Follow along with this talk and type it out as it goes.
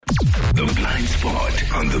The Blind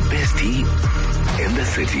Spot on the bestie in the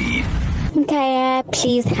city. Kaya,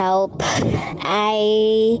 please help.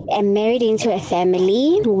 I am married into a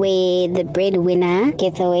family where the breadwinner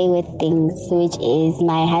gets away with things, which is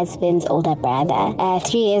my husband's older brother.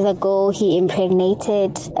 3 years ago, he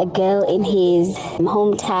impregnated a girl in his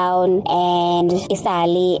hometown, and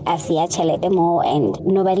Isali Asia Cheletemo, and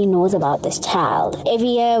nobody knows about this child. Every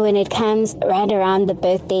year when it comes right around the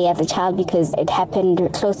birthday of the child, because it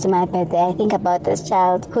happened close to my birthday, I think about this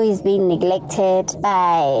child who is being neglected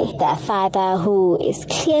by the father, who is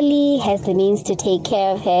clearly has the means to take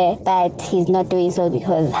care of her, but he's not doing so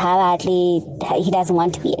because hardly he doesn't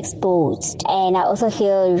want to be exposed. And I also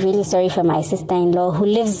feel really sorry for my sister-in-law, who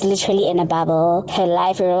lives literally in a bubble. Her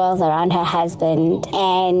life revolves around her husband,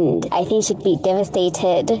 and I think she'd be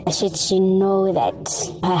devastated should she know that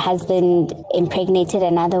her husband impregnated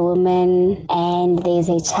another woman and there's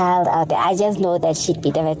a child out there. I just know that she'd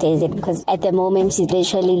be devastated because at the moment she's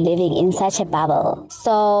literally living in such a bubble.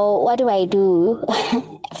 So what do I do?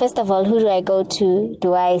 First of all, who do I go to?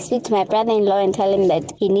 Do I speak to my brother-in-law and tell him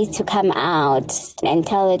that he needs to come out and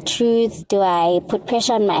tell the truth? Do I put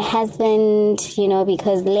pressure on my husband,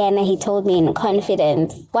 because Leanna, he told me in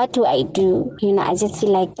confidence? What do I do? I just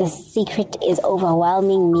feel like the secret is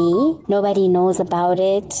overwhelming me. Nobody knows about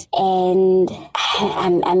it, and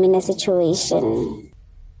I'm in a situation.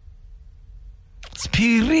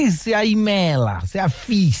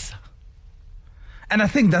 And I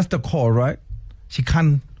think that's the core, right? She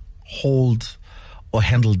can't hold or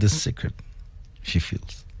handle this secret, she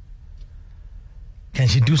feels. Can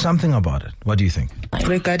she do something about it? What do you think?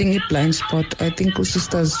 Regarding a blind spot, I think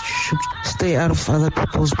sisters should stay out of other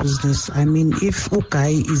people's business. I mean, if a guy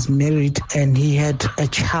is married and he had a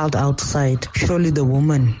child outside, surely the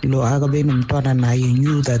woman, knew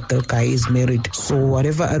that the guy is married. So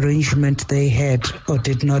whatever arrangement they had or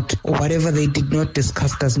whatever they did not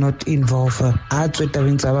discuss does not involve her.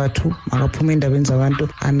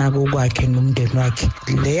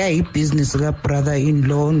 Business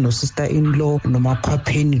brother-in-law, no sister-in-law, no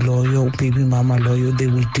penny lawyer, baby mama lawyer, they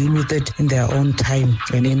will deal with it in their own time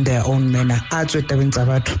and in their own manner.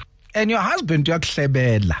 And your husband, you're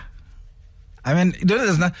klebela. I mean,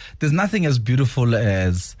 there's nothing as beautiful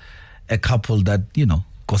as a couple that,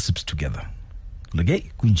 gossips together. Like,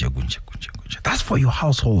 hey, gunja. That's for your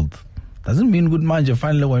household. Doesn't mean good manja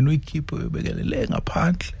finally when we keep laying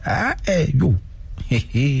apart.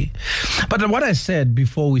 But what I said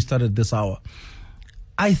before we started this hour,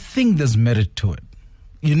 I think there's merit to it.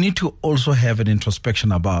 You need to also have an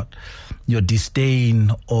introspection about your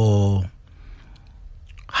disdain or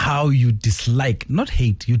how you dislike, not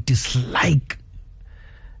hate, you dislike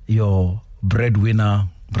your breadwinner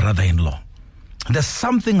brother-in-law. There's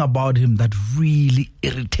something about him that really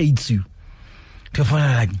irritates you. To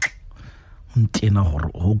find like,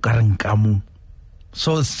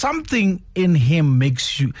 so something in him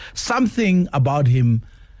something about him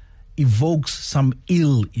evokes some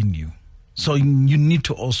ill in you. So you need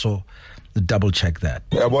to also double check that.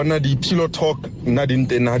 I wanna the pillow talk na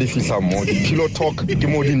dintena di fihla mo. The pillow talk di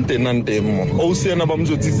mo dintena ntemo. O se na ba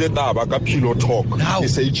mzotsi taba ka pillow talk. E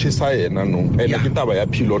se itshisa yena no. And ke taba ya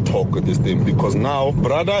pillow talk this thing, because now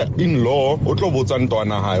brother-in-law o tlo botsa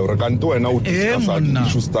ntwana hae re kanto wena o discuss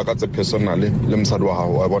issues tsa ka tse personally le msadi wa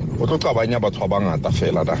hao. I want o tlo qabanya batho ba bangata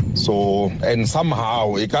fela da. So and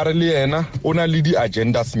somehow e ka re le yena ona le di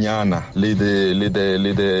agendas nyana le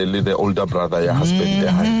the older brother ya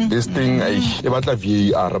husband. This thing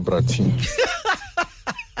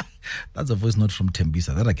That's a voice note from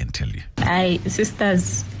Tembisa, that I can tell you.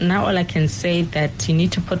 Sisters, now all I can say that you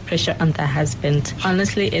need to put pressure on the husband.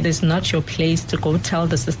 Honestly, it is not your place to go tell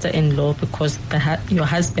the sister-in-law because your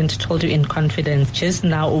husband told you in confidence. Just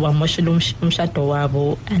now, and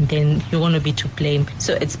then you're going to be to blame.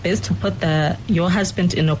 So it's best to put your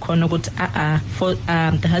husband in a corner.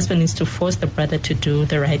 The husband needs to force the brother to do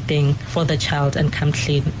the right thing for the child and come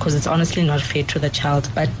clean, because it's honestly not fair to the child.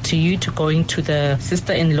 But to you to going to the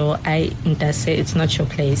sister-in-law, I say it's not your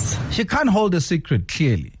place. She can't hold a secret,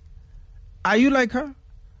 clearly. Are you like her?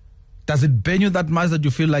 Does it burn you that much that you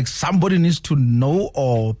feel like somebody needs to know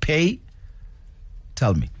or pay?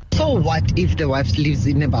 Tell me. So what if the wife lives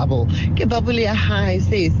in a bubble? Ke bubble ya high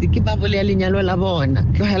says, ke bubble ya lenyalo la bona.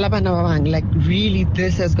 Like really,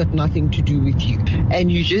 this has got nothing to do with you.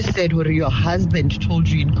 And you just said what your husband told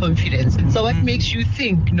you in confidence. So what makes you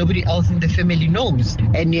think nobody else in the family knows?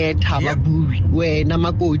 And yet, where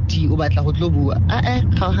namakoti ubatla hotlobu.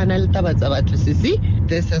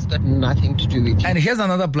 This has got nothing to do with you. And here's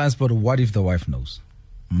another blind spot. What if the wife knows?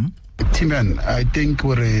 Timan, I think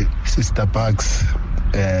we're Sister Bugs.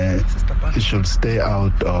 should stay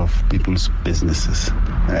out of people's businesses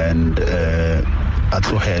and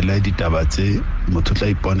atlogele ditaba tse motho tla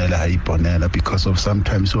iponela ha iponela, because of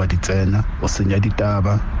sometimes wa ditsena o senya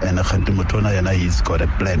ditaba and kgante motho ona yena he's got a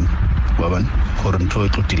plan wa bona gore ntho e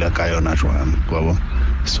tlo dila ka yona jwang wa bona.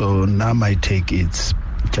 So now my take is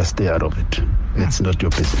just stay out of it. It's not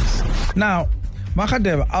your business. Now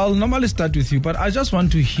Makgadebe, I'll normally start with you, but I just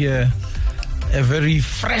want to hear a very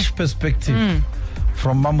fresh perspective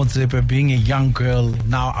from Mamotsepe, being a young girl,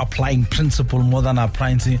 now applying principle more than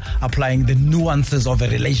applying the nuances of a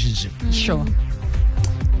relationship.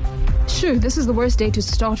 Sure, this is the worst day to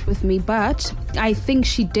start with me, but I think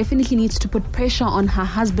she definitely needs to put pressure on her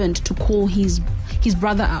husband to call his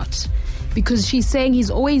brother out. Because she's saying he's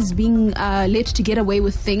always being let to get away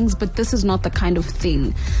with things, but this is not the kind of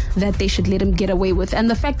thing that they should let him get away with. And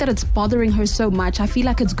the fact that it's bothering her so much, I feel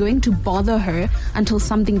like it's going to bother her until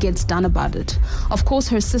something gets done about it. Of course,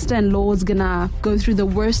 her sister-in-law is gonna go through the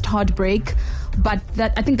worst heartbreak, but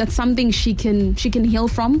I think that's something she can heal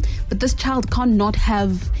from. But this child can't not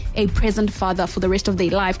have a present father for the rest of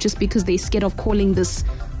their life just because they're scared of calling this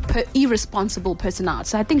irresponsible person out.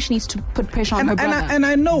 So I think she needs to put pressure on her brother. And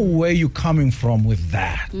I know where you're coming from with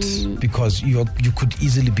that, because you could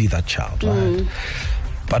easily be that child, right?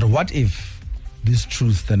 But what if this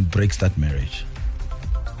truth then breaks that marriage?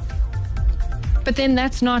 But then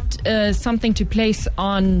that's not something to place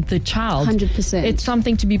on the child. 100%. It's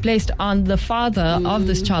something to be placed on the father of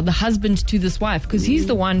this child, the husband to this wife, because he's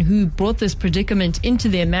the one who brought this predicament into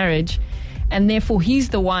their marriage. And therefore, he's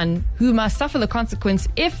the one who must suffer the consequence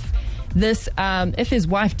if his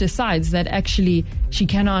wife decides that actually she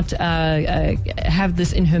cannot have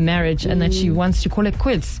this in her marriage and that she wants to call it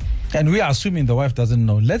quits. And we are assuming the wife doesn't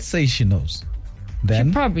know. Let's say she knows. Then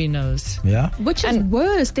she probably knows. Yeah. Which is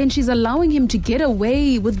worse. Then she's allowing him to get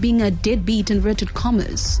away with being a deadbeat, inverted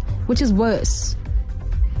commas, which is worse.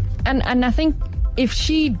 And I think if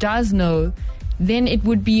she does know, then it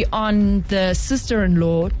would be on the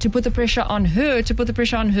sister-in-law to put the pressure on her, to put the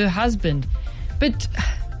pressure on her husband. But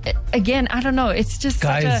again, I don't know. It's just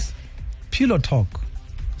guys, pillow talk,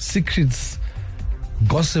 secrets,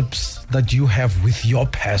 gossips that you have with your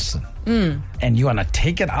person, and you want to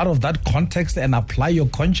take it out of that context and apply your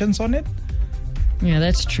conscience on it? Yeah,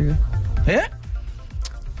 that's true. Yeah?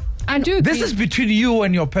 I do agree. This is between you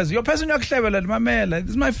and your person. Your person, this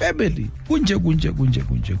is my family.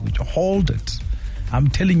 Hold it. I'm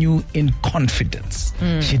telling you in confidence.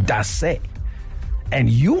 She does say. And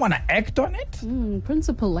you want to act on it?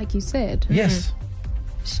 Principle, like you said. Yes.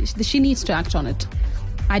 She needs to act on it.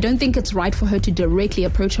 I don't think it's right for her to directly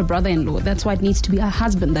approach her brother-in-law. That's why it needs to be her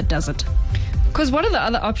husband that does it. Because what are the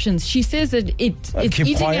other options? She says that it's keep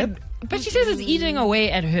eating quiet. but she says it's eating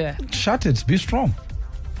away at her. Shut it. Be strong.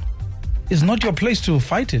 It's not your place to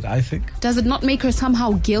fight it, I think. Does it not make her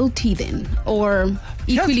somehow guilty then? Or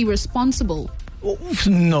equally responsible?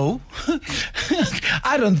 No.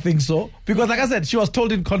 I don't think so. Because like I said, she was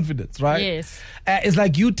told in confidence, right? Yes. It's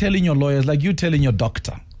like you telling your lawyers, like you telling your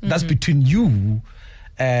doctor. That's between you,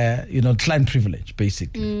 client privilege,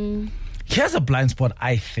 basically. Here's a blind spot,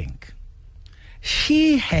 I think.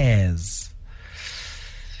 She has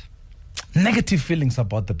negative feelings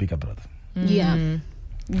about the bigger brother. Yeah.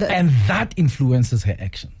 And that influences her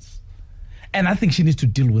actions. And I think she needs to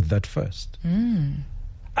deal with that first.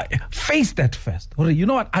 Face that first. Or, you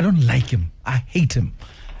know what? I don't like him. I hate him.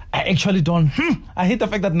 I actually don't. I hate the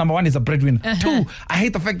fact that number one is a breadwinner. Two, I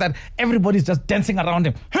hate the fact that everybody's just dancing around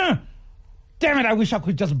him. Damn it, I wish I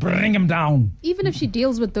could just bring him down. Even if she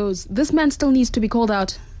deals with those, this man still needs to be called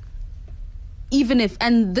out. Even if,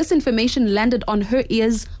 and this information landed on her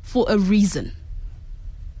ears for a reason.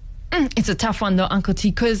 It's a tough one though, Uncle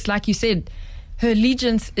T, because like you said, her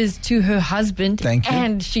allegiance is to her husband. Thank you.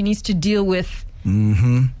 And she needs to deal with...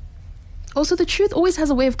 Also, the truth always has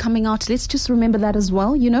a way of coming out. Let's just remember that as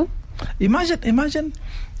well, you know? Imagine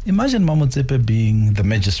Mamotsepe being the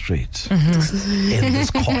magistrate in this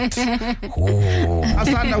court.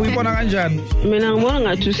 Asanda, uyibona kanjani? Mina ngibona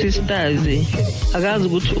ngathi usisitazi akazi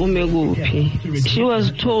ukuthi ume kuphi. She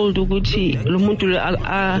was told ukuthi lo muntu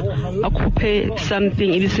akhuphe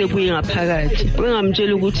something ibisebuye ngaphakathi.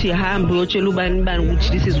 Bengamtshela ukuthi hamba uyotshela ubani ukuthi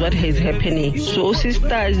this is what is happening. So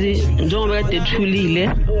usisitazi njengoba kade ethulile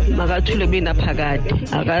makathule bena phakathi.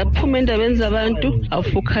 Akaphuma endabeni zabantu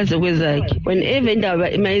awufokaze kwezakhe. Whenever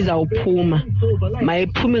indaba izawuphuma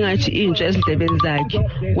mayiphume ngathi intsha ezindebeni zakhe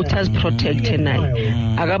ukuthi aziprotecte naye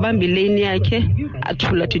akabambi lane yakhe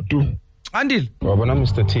athula thidu. Andil.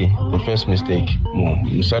 Mr. T, the first mistake.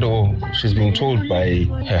 She's been told by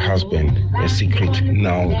her husband a secret.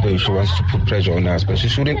 Now she wants to put pressure on her husband. She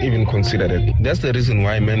shouldn't even consider that. That's the reason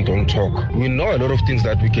why men don't talk. We know a lot of things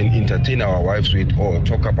that we can entertain our wives with or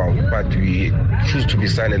talk about, but we choose to be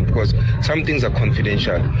silent because some things are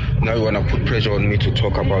confidential. Now you want to put pressure on me to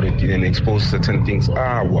talk about it and expose certain things.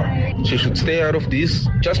 She should stay out of this.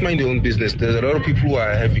 Just mind your own business. There's a lot of people who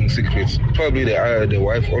are having secrets. Probably the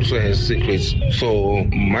wife also has secrets. So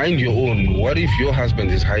mind your own. What if your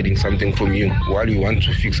husband is hiding something from you while you want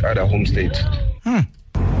to fix other home states?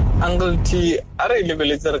 Uncle T,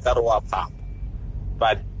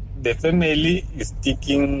 but the family is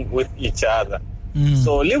sticking with each other.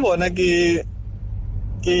 So Livona ki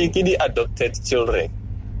the adopted children.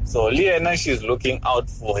 So Liana, she's looking out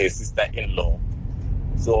for her sister-in-law.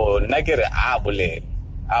 So Nagere abule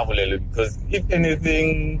because if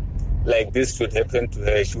anything like this should happen to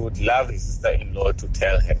her, she would love her sister-in-law to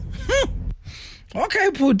tell her. Okay,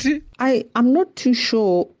 Puti. I'm not too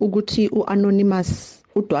sure Uguti or Anonymous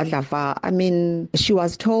Udwadlava. I mean, she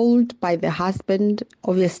was told by the husband,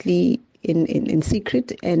 obviously in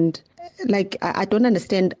secret, and like I don't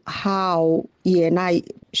understand how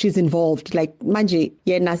she's involved. Like manje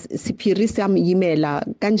yena sipirisa yimela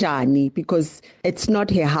kanjani, because it's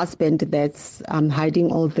not her husband that's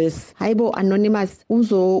hiding all this. Haibo Anonymous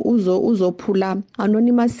uzo pula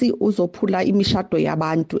imishado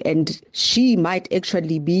yabantu, and she might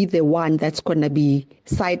actually be the one that's gonna be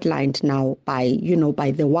sidelined now by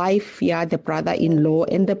the wife, the brother-in-law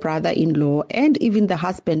and the brother-in-law and even the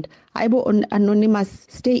husband. Haibo Anonymous,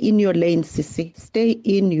 stay in your lane, sissy. Stay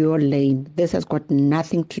in your lane. This has got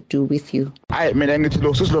nothing to do with you. Mina ngithi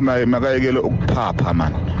lo sisi lo makayekele ukuphapha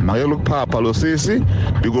man. Makayekele ukuphapha lo sisi,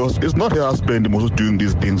 because it's not her husband who's doing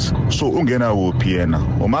these things. So ungena kuphi yena?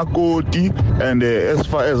 Umakoti, and as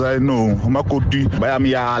far as I know, umakoti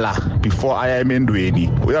bayamyala before aya emendweni.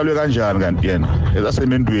 Uyalwe kanjani kanti yena?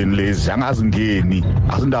 Ezasemendweni lezi angazingeni,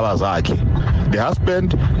 asindaba zakhe. The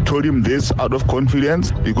husband told him this out of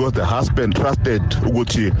confidence because the husband trusted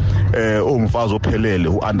ukuthi umfazi ophelele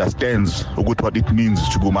who understands ukuthi what it means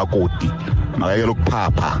to go makoti. Makayekela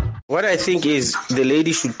ukuphapha. What I think is the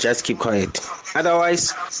lady should just keep quiet.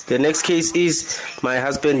 Otherwise, the next case is my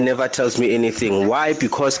husband never tells me anything. Why?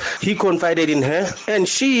 Because he confided in her, and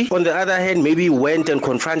she, on the other hand, maybe went and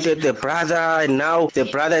confronted the brother, and now the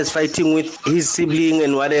brother is fighting with his sibling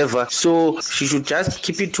and whatever. So she should just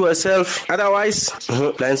keep it to herself. Otherwise,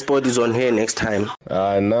 blind spot is on her next time.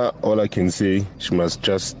 Now all I can say, she must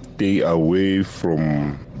just stay away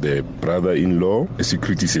from the brother-in-law. A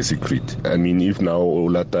secret is a secret. I mean, if now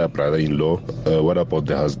Olata brother-in-law, what about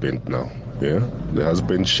the husband now? Yeah, the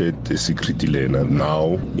husband shared the secret Elena.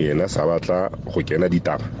 Now, yena sabatla go kena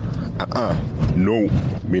ditaba. No.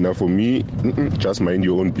 Mina, for me, just mind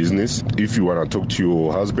your own business. If you want to talk to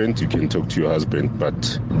your husband, you can talk to your husband,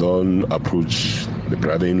 but don't approach the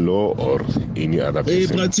brother-in-law or any other person. Hey,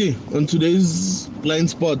 Prati, on today's blind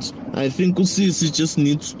spot, I think Usisi just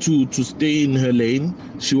needs to stay in her lane.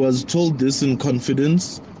 She was told this in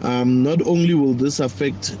confidence. Not only will this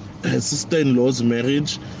affect her sister-in-law's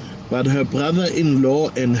marriage, but her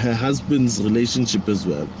brother-in-law and her husband's relationship as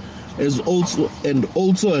well,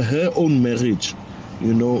 also her own marriage,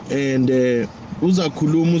 and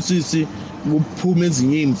uzakhuluma usisi kuphume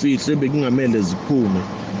ezinye imfihlo bekungamele ziphume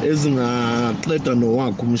ezingaqeda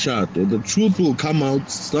nowakho umshado. The truth will come out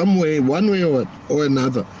some way, one way or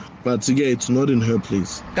another, but again, it's not in her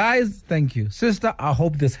place. Guys, thank you. Sister, I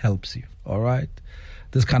hope this helps you, all right?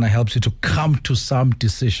 This kind of helps you to come to some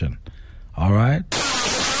decision, all right?